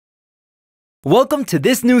Welcome to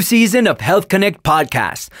this new season of Health Connect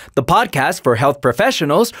Podcast, the podcast for health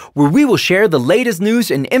professionals where we will share the latest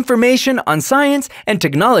news and information on science and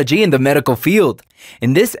technology in the medical field.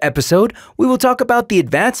 In this episode, we will talk about the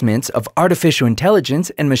advancements of artificial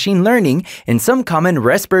intelligence and machine learning in some common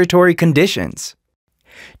respiratory conditions.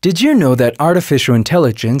 Did you know that artificial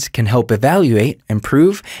intelligence can help evaluate,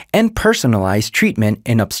 improve, and personalize treatment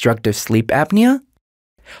in obstructive sleep apnea?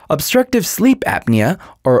 Obstructive sleep apnea,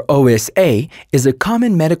 or OSA, is a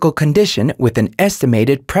common medical condition with an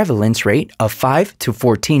estimated prevalence rate of 5 to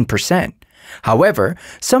 14%. However,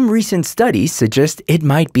 some recent studies suggest it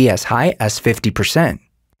might be as high as 50%.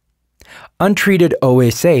 Untreated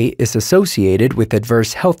OSA is associated with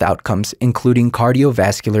adverse health outcomes including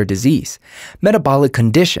cardiovascular disease, metabolic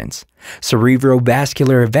conditions,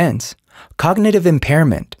 cerebrovascular events, cognitive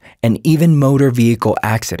impairment, and even motor vehicle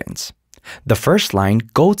accidents. The first-line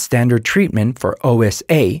gold standard treatment for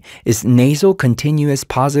OSA is nasal continuous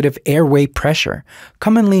positive airway pressure,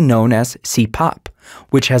 commonly known as CPAP,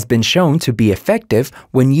 which has been shown to be effective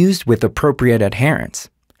when used with appropriate adherence.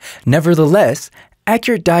 Nevertheless,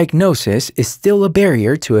 accurate diagnosis is still a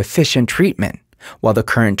barrier to efficient treatment, while the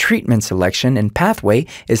current treatment selection and pathway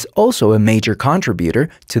is also a major contributor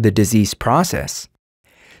to the disease process.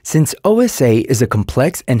 Since OSA is a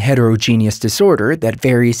complex and heterogeneous disorder that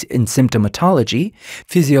varies in symptomatology,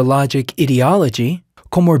 physiologic etiology,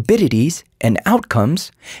 comorbidities, and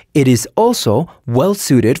outcomes, it is also well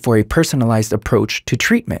suited for a personalized approach to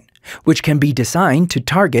treatment, which can be designed to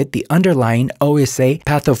target the underlying OSA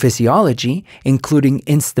pathophysiology, including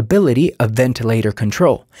instability of ventilator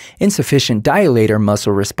control, insufficient dilator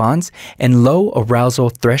muscle response, and low arousal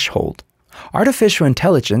threshold. Artificial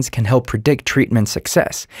intelligence can help predict treatment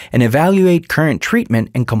success and evaluate current treatment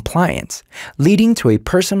and compliance, leading to a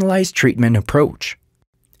personalized treatment approach.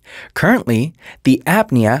 Currently, the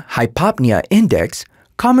Apnea-Hypopnea Index,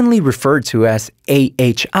 commonly referred to as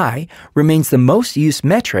AHI, remains the most used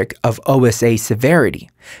metric of OSA severity,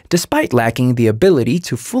 despite lacking the ability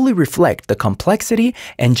to fully reflect the complexity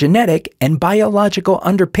and genetic and biological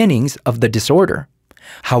underpinnings of the disorder.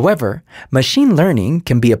 However, machine learning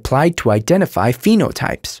can be applied to identify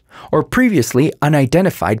phenotypes or previously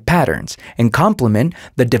unidentified patterns and complement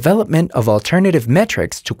the development of alternative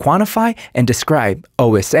metrics to quantify and describe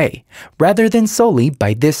OSA, rather than solely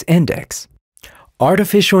by this index.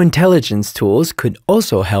 Artificial intelligence tools could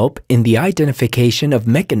also help in the identification of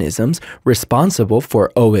mechanisms responsible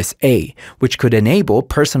for OSA, which could enable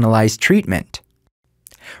personalized treatment.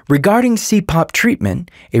 Regarding CPAP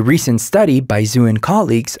treatment, a recent study by Zhu and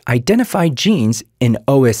colleagues identified genes in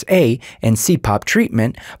OSA and CPAP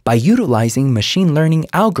treatment by utilizing machine learning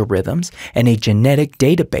algorithms and a genetic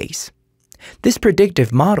database. This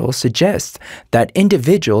predictive model suggests that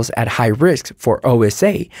individuals at high risk for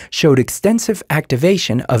OSA showed extensive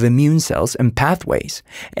activation of immune cells and pathways,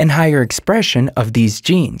 and higher expression of these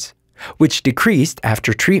genes, which decreased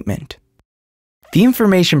after treatment. The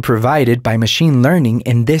information provided by machine learning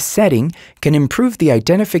in this setting can improve the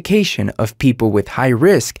identification of people with high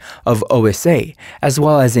risk of OSA, as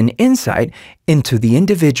well as an insight into the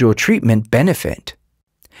individual treatment benefit.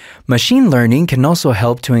 Machine learning can also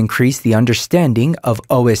help to increase the understanding of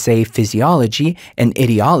OSA physiology and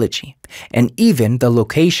etiology, and even the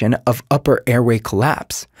location of upper airway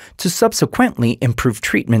collapse, to subsequently improve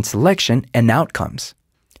treatment selection and outcomes.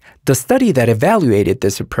 The study that evaluated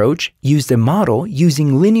this approach used a model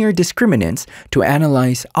using linear discriminants to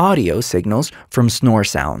analyze audio signals from snore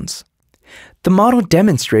sounds. The model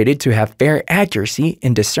demonstrated to have fair accuracy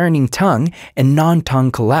in discerning tongue and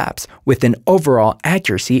non-tongue collapse with an overall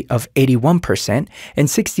accuracy of 81% and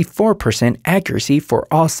 64% accuracy for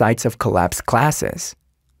all sites of collapse classes.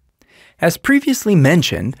 As previously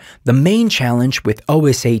mentioned, the main challenge with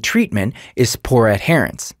OSA treatment is poor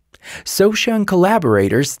adherence. Socia and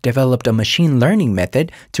collaborators developed a machine learning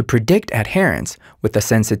method to predict adherence with a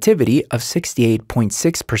sensitivity of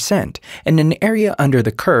 68.6% and an area under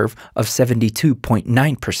the curve of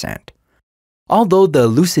 72.9%. Although the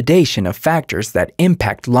elucidation of factors that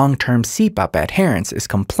impact long-term CPAP adherence is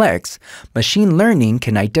complex, machine learning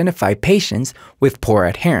can identify patients with poor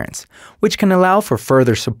adherence, which can allow for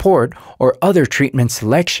further support or other treatment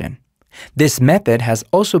selection. This method has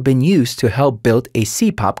also been used to help build a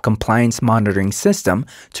CPAP compliance monitoring system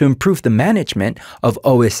to improve the management of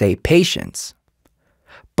OSA patients.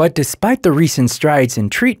 But despite the recent strides in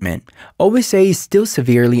treatment, OSA is still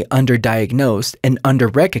severely underdiagnosed and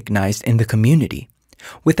underrecognized in the community,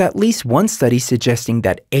 with at least one study suggesting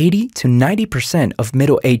that 80 to 90% of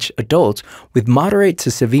middle-aged adults with moderate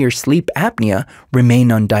to severe sleep apnea remain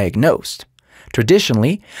undiagnosed.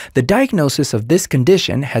 Traditionally, the diagnosis of this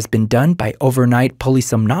condition has been done by overnight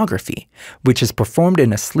polysomnography, which is performed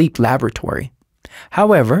in a sleep laboratory.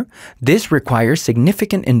 However, this requires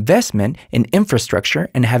significant investment in infrastructure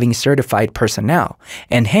and having certified personnel,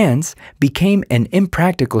 and hence became an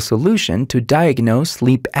impractical solution to diagnose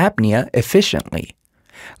sleep apnea efficiently.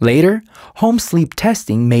 Later, home sleep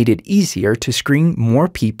testing made it easier to screen more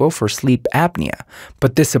people for sleep apnea,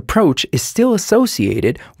 but this approach is still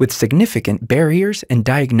associated with significant barriers and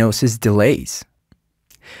diagnosis delays.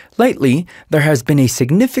 Lately, there has been a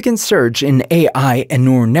significant surge in AI and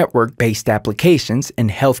neural network-based applications in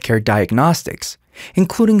healthcare diagnostics,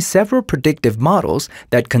 including several predictive models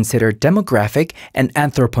that consider demographic and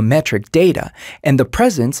anthropometric data and the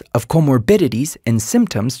presence of comorbidities and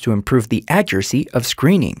symptoms to improve the accuracy of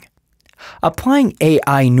screening. Applying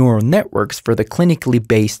AI neural networks for the clinically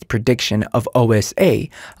based prediction of OSA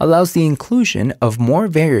allows the inclusion of more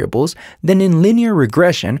variables than in linear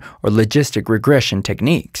regression or logistic regression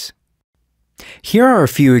techniques. Here are a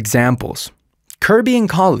few examples. Kirby and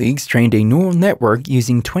colleagues trained a neural network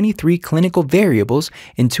using 23 clinical variables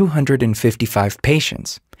in 255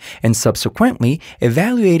 patients, and subsequently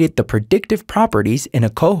evaluated the predictive properties in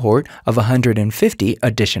a cohort of 150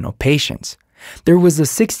 additional patients. There was a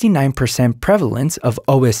 69% prevalence of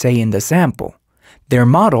OSA in the sample. Their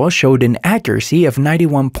model showed an accuracy of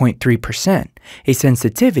 91.3%, a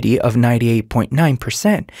sensitivity of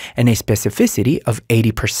 98.9%, and a specificity of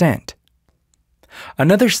 80%.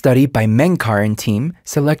 Another study by Menkar and team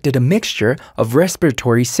selected a mixture of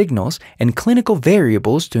respiratory signals and clinical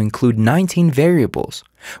variables to include 19 variables,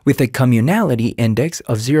 with a communality index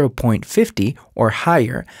of 0.50 or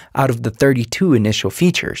higher out of the 32 initial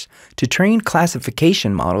features, to train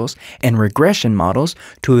classification models and regression models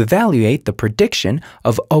to evaluate the prediction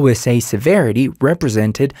of OSA severity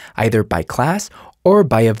represented either by class or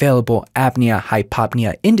by available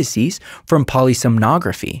apnea-hypopnea indices from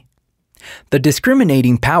polysomnography. The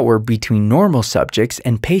discriminating power between normal subjects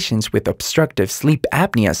and patients with obstructive sleep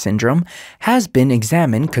apnea syndrome has been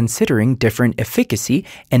examined considering different efficacy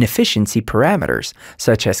and efficiency parameters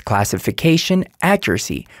such as classification,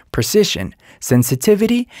 accuracy, precision,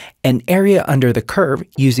 sensitivity, and area under the curve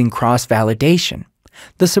using cross-validation.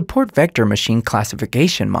 The support vector machine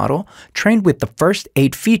classification model, trained with the first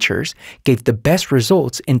 8 features, gave the best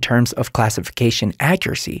results in terms of classification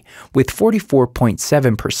accuracy, with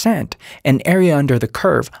 44.7% and area under the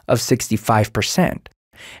curve of 65%.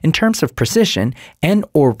 In terms of precision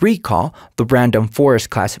and/or recall, the random forest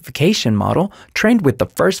classification model, trained with the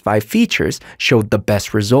first 5 features, showed the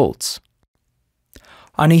best results.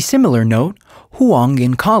 On a similar note, Wang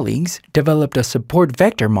and colleagues developed a support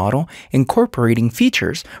vector model incorporating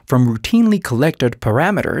features from routinely collected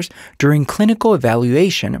parameters during clinical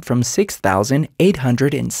evaluation from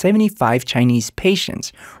 6,875 Chinese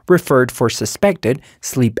patients referred for suspected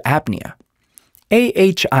sleep apnea.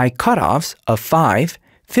 AHI cutoffs of 5,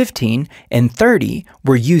 15, and 30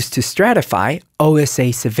 were used to stratify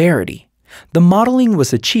OSA severity. The modeling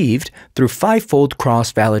was achieved through 5-fold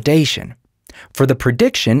cross-validation. For the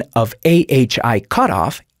prediction of AHI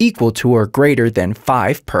cutoff equal to or greater than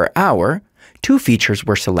 5 per hour, 2 features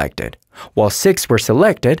were selected, while 6 were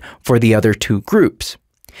selected for the other 2 groups.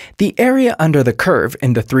 The area under the curve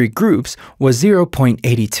in the 3 groups was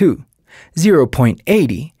 0.82,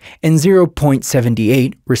 0.80, and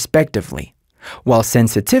 0.78 respectively, while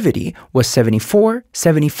sensitivity was 74,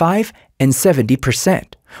 75, and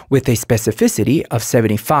 70%, with a specificity of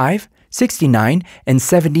 75, 69, and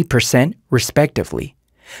 70% respectively.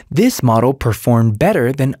 This model performed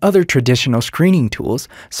better than other traditional screening tools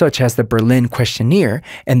such as the Berlin questionnaire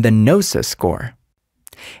and the NOSA score.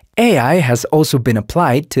 AI has also been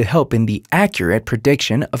applied to help in the accurate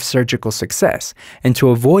prediction of surgical success and to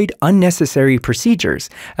avoid unnecessary procedures,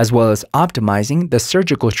 as well as optimizing the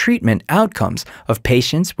surgical treatment outcomes of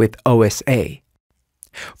patients with OSA.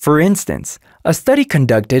 For instance, a study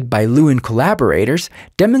conducted by Liu and collaborators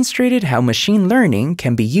demonstrated how machine learning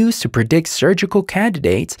can be used to predict surgical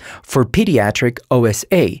candidates for pediatric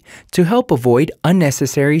OSA to help avoid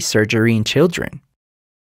unnecessary surgery in children.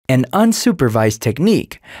 An unsupervised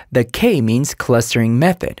technique, the K-means clustering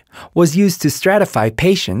method, was used to stratify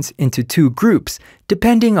patients into 2 groups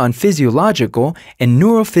depending on physiological and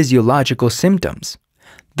neurophysiological symptoms.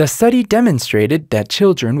 The study demonstrated that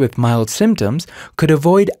children with mild symptoms could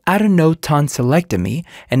avoid adenotonsillectomy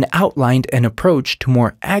and outlined an approach to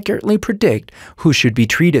more accurately predict who should be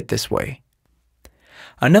treated this way.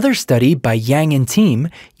 Another study by Yang and team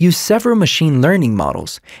used several machine learning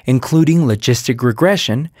models, including logistic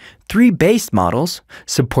regression, 3 based models,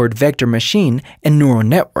 support vector machine, and neural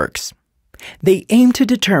networks. They aim to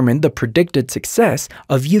determine the predicted success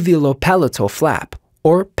of uvulopalatal flap,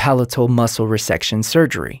 or palatal muscle resection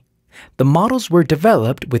surgery. The models were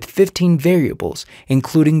developed with 15 variables,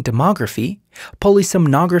 including demography,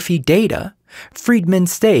 polysomnography data, Friedman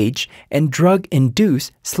stage, and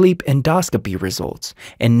drug-induced sleep endoscopy results,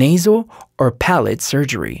 and nasal or palate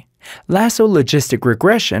surgery. Lasso logistic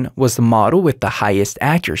regression was the model with the highest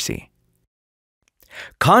accuracy.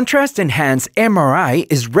 Contrast-enhanced MRI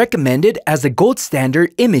is recommended as the gold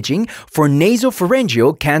standard imaging for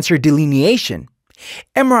nasopharyngeal cancer delineation.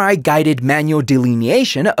 MRI-guided manual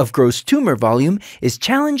delineation of gross tumor volume is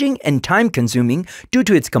challenging and time-consuming due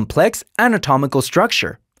to its complex anatomical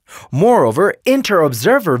structure. Moreover,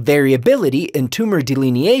 inter-observer variability in tumor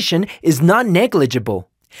delineation is not negligible.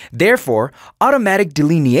 Therefore, automatic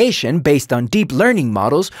delineation based on deep learning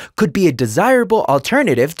models could be a desirable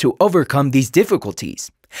alternative to overcome these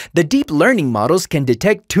difficulties. The deep learning models can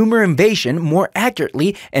detect tumor invasion more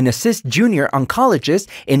accurately and assist junior oncologists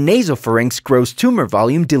in nasopharynx gross tumor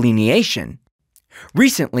volume delineation.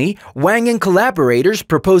 Recently, Wang and collaborators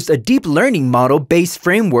proposed a deep learning model-based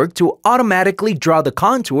framework to automatically draw the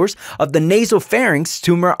contours of the nasopharynx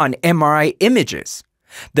tumor on MRI images.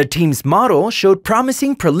 The team's model showed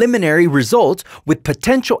promising preliminary results with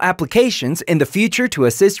potential applications in the future to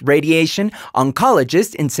assist radiation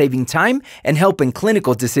oncologists in saving time and help in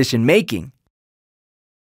clinical decision-making.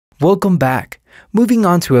 Welcome back. Moving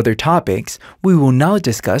on to other topics, we will now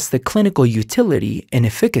discuss the clinical utility and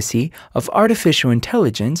efficacy of artificial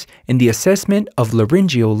intelligence in the assessment of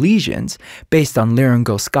laryngeal lesions based on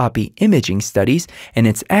laryngoscopy imaging studies and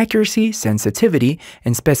its accuracy, sensitivity,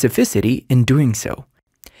 and specificity in doing so.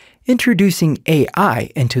 Introducing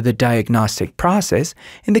AI into the diagnostic process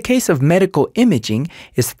in the case of medical imaging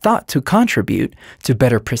is thought to contribute to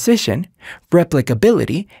better precision,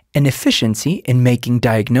 replicability, and efficiency in making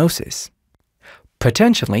diagnosis.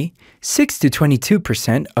 Potentially, 6 to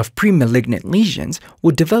 22% of premalignant lesions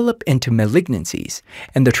will develop into malignancies,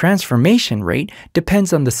 and the transformation rate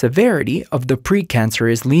depends on the severity of the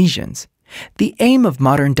precancerous lesions. The aim of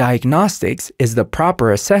modern diagnostics is the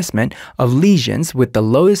proper assessment of lesions with the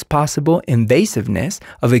lowest possible invasiveness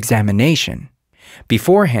of examination.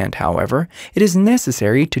 Beforehand, however, it is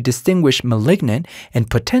necessary to distinguish malignant and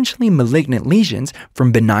potentially malignant lesions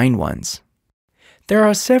from benign ones. There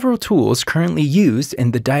are several tools currently used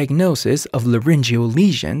in the diagnosis of laryngeal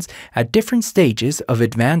lesions at different stages of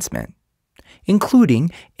advancement, including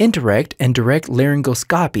indirect and direct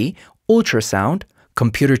laryngoscopy, ultrasound,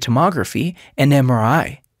 computer tomography, and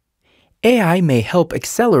MRI. AI may help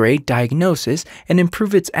accelerate diagnosis and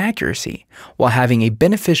improve its accuracy, while having a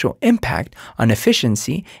beneficial impact on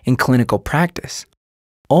efficiency in clinical practice.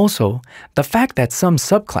 Also, the fact that some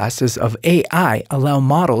subclasses of AI allow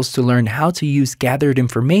models to learn how to use gathered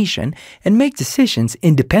information and make decisions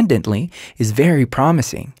independently is very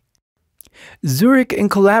promising. Zurich and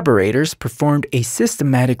collaborators performed a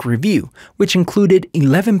systematic review, which included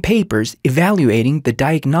 11 papers evaluating the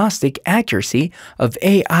diagnostic accuracy of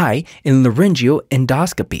AI in laryngeal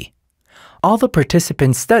endoscopy. All the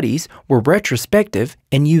participant studies were retrospective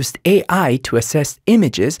and used AI to assess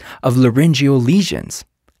images of laryngeal lesions.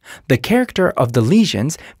 The character of the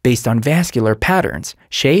lesions based on vascular patterns,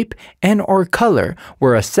 shape, and/or color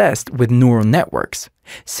were assessed with neural networks.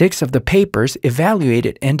 6 of the papers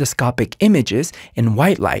evaluated endoscopic images in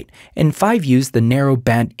white light, and 5 used the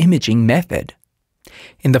narrow-band imaging method.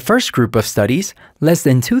 In the first group of studies, less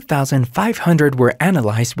than 2,500 were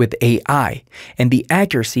analyzed with AI, and the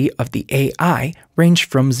accuracy of the AI ranged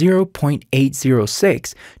from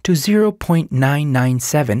 0.806 to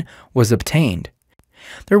 0.997 was obtained.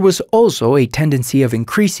 There was also a tendency of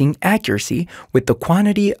increasing accuracy with the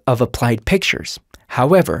quantity of applied pictures.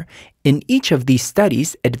 However, in each of these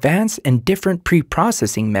studies, advanced and different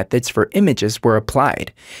pre-processing methods for images were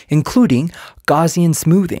applied, including Gaussian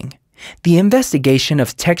smoothing, the investigation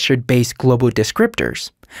of texture-based global descriptors,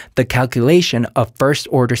 the calculation of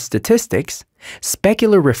first-order statistics,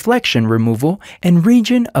 specular reflection removal, and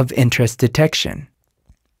region of interest detection.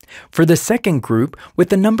 For the second group, with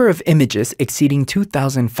the number of images exceeding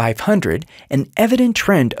 2,500, an evident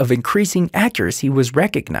trend of increasing accuracy was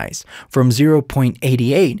recognized from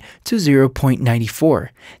 0.88 to 0.94.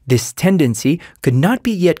 This tendency could not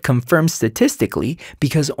be yet confirmed statistically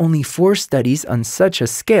because only 4 studies on such a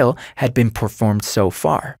scale had been performed so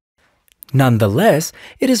far. Nonetheless,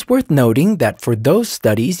 it is worth noting that for those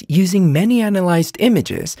studies using many analyzed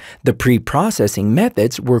images, the pre-processing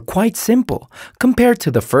methods were quite simple compared to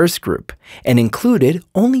the first group and included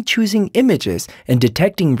only choosing images and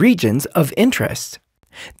detecting regions of interest.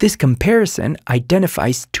 This comparison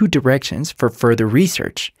identifies two directions for further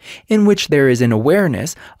research, in which there is an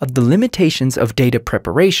awareness of the limitations of data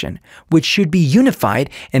preparation, which should be unified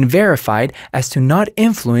and verified as to not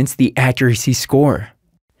influence the accuracy score.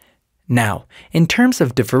 Now, in terms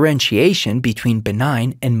of differentiation between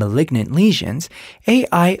benign and malignant lesions,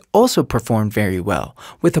 AI also performed very well,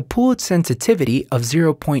 with a pooled sensitivity of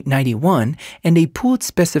 0.91 and a pooled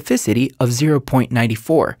specificity of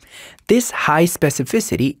 0.94. This high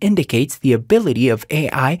specificity indicates the ability of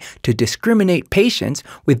AI to discriminate patients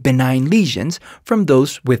with benign lesions from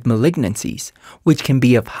those with malignancies, which can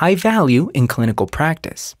be of high value in clinical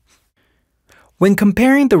practice. When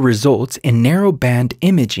comparing the results in narrowband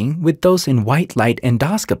imaging with those in white light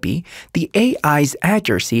endoscopy, the AI's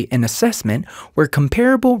accuracy and assessment were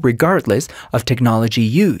comparable regardless of technology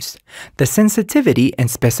used. The sensitivity and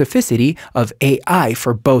specificity of AI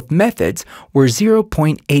for both methods were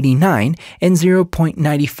 0.89 and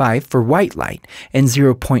 0.95 for white light, and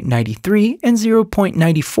 0.93 and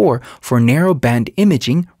 0.94 for narrowband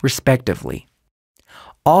imaging, respectively.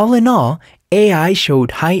 All in all, AI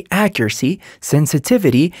showed high accuracy,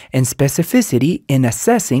 sensitivity, and specificity in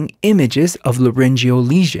assessing images of laryngeal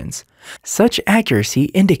lesions. Such accuracy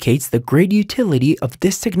indicates the great utility of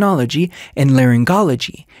this technology in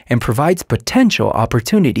laryngology and provides potential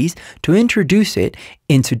opportunities to introduce it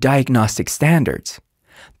into diagnostic standards.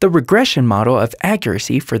 The regression model of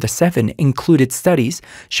accuracy for the 7 included studies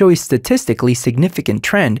show a statistically significant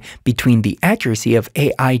trend between the accuracy of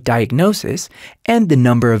AI diagnosis and the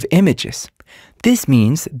number of images. This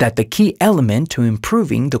means that the key element to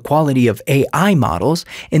improving the quality of AI models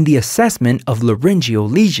in the assessment of laryngeal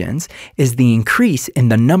lesions is the increase in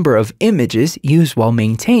the number of images used while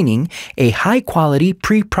maintaining a high-quality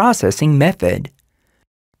pre-processing method.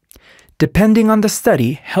 Depending on the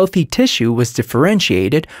study, healthy tissue was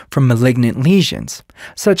differentiated from malignant lesions,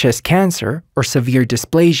 such as cancer or severe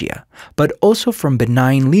dysplasia, but also from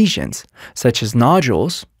benign lesions, such as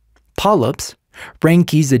nodules, polyps,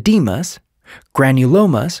 Ranke's edemas,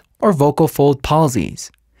 granulomas, or vocal fold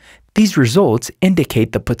palsies. These results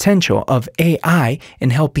indicate the potential of AI in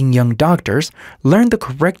helping young doctors learn the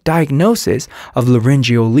correct diagnosis of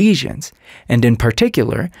laryngeal lesions, and in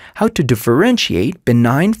particular, how to differentiate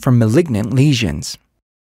benign from malignant lesions.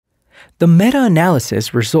 The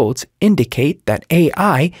meta-analysis results indicate that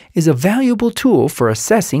AI is a valuable tool for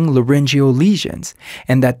assessing laryngeal lesions,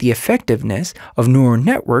 and that the effectiveness of neural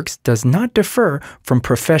networks does not differ from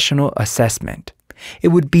professional assessment. It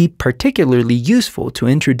would be particularly useful to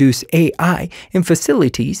introduce AI in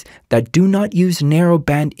facilities that do not use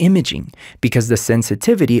narrowband imaging, because the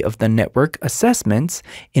sensitivity of the network assessments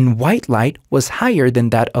in white light was higher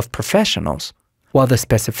than that of professionals, while the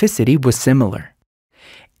specificity was similar.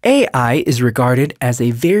 AI is regarded as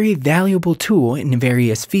a very valuable tool in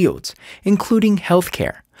various fields, including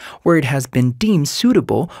healthcare, where it has been deemed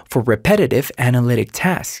suitable for repetitive analytic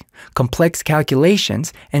tasks, complex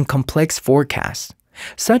calculations, and complex forecasts.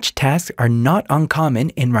 Such tasks are not uncommon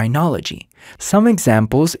in rhinology. Some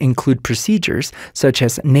examples include procedures such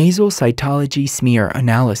as nasal cytology smear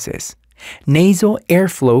analysis, nasal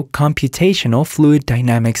airflow computational fluid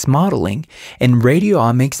dynamics modeling, and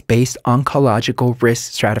radiomics-based oncological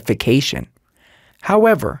risk stratification.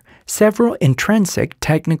 However, several intrinsic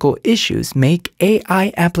technical issues make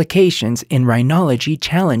AI applications in rhinology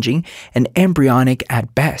challenging and embryonic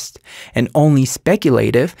at best, and only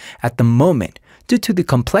speculative at the moment due to the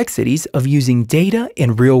complexities of using data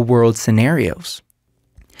in real-world scenarios.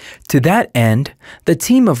 To that end, the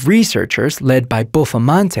team of researchers led by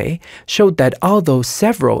Bulfamante showed that although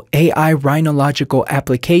several AI rhinological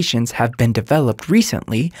applications have been developed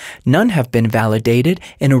recently, none have been validated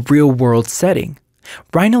in a real-world setting.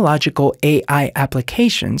 Rhinological AI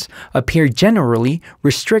applications appear generally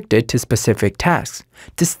restricted to specific tasks,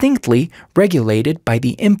 distinctly regulated by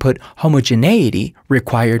the input homogeneity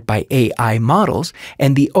required by AI models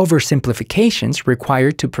and the oversimplifications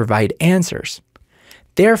required to provide answers.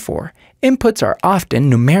 Therefore, inputs are often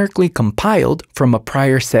numerically compiled from a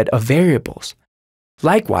prior set of variables.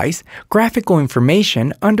 Likewise, graphical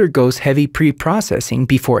information undergoes heavy pre-processing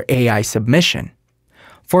before AI submission.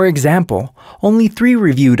 For example, only 3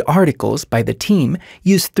 reviewed articles by the team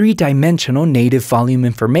use 3-dimensional native volume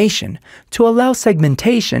information to allow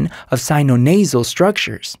segmentation of sinonasal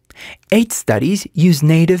structures. 8 studies use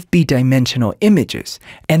native bidimensional images,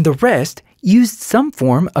 and the rest used some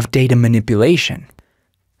form of data manipulation.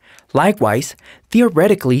 Likewise,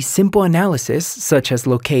 theoretically simple analysis such as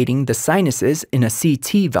locating the sinuses in a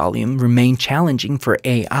CT volume remain challenging for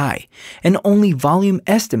AI, and only volume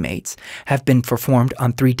estimates have been performed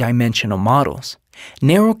on three-dimensional models.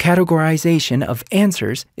 Narrow categorization of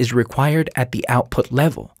answers is required at the output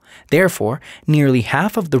level. Therefore, nearly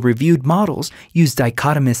half of the reviewed models use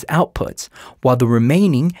dichotomous outputs, while the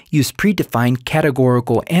remaining use predefined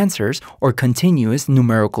categorical answers or continuous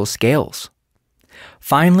numerical scales.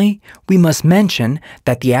 Finally, we must mention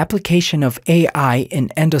that the application of AI in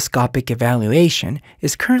endoscopic evaluation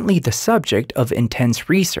is currently the subject of intense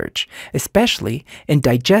research, especially in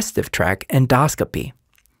digestive tract endoscopy.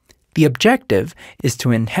 The objective is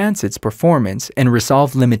to enhance its performance and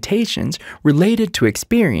resolve limitations related to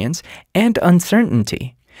experience and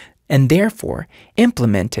uncertainty, and therefore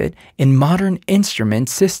implement it in modern instrument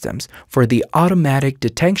systems for the automatic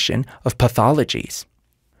detection of pathologies.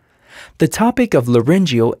 The topic of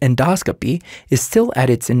laryngeal endoscopy is still at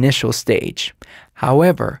its initial stage.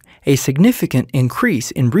 However, a significant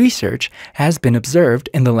increase in research has been observed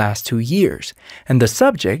in the last 2 years, and the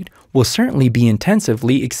subject will certainly be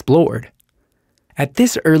intensively explored. At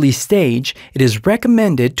this early stage, it is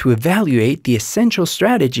recommended to evaluate the essential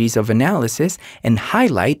strategies of analysis and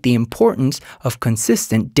highlight the importance of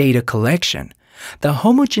consistent data collection, the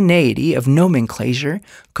homogeneity of nomenclature,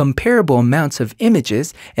 comparable amounts of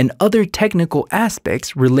images, and other technical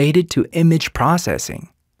aspects related to image processing.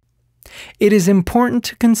 It is important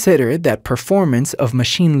to consider that performance of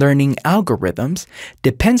machine learning algorithms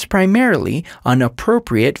depends primarily on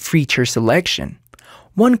appropriate feature selection.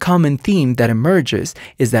 One common theme that emerges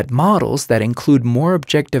is that models that include more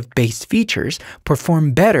objective-based features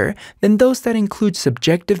perform better than those that include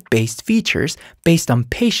subjective-based features based on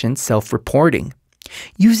patient self-reporting.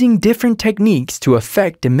 Using different techniques to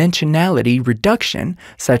affect dimensionality reduction,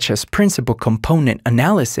 such as principal component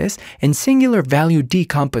analysis and singular value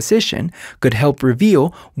decomposition, could help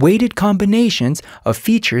reveal weighted combinations of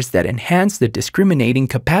features that enhance the discriminating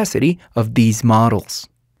capacity of these models.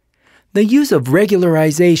 The use of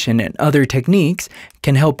regularization and other techniques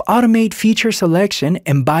can help automate feature selection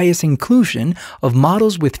and bias inclusion of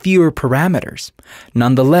models with fewer parameters.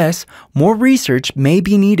 Nonetheless, more research may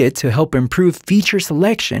be needed to help improve feature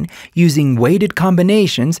selection using weighted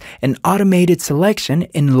combinations and automated selection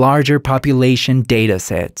in larger population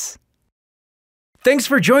datasets. Thanks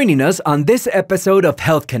for joining us on this episode of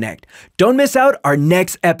Health Connect. Don't miss out our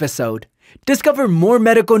next episode. Discover more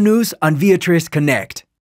medical news on Viatris Connect.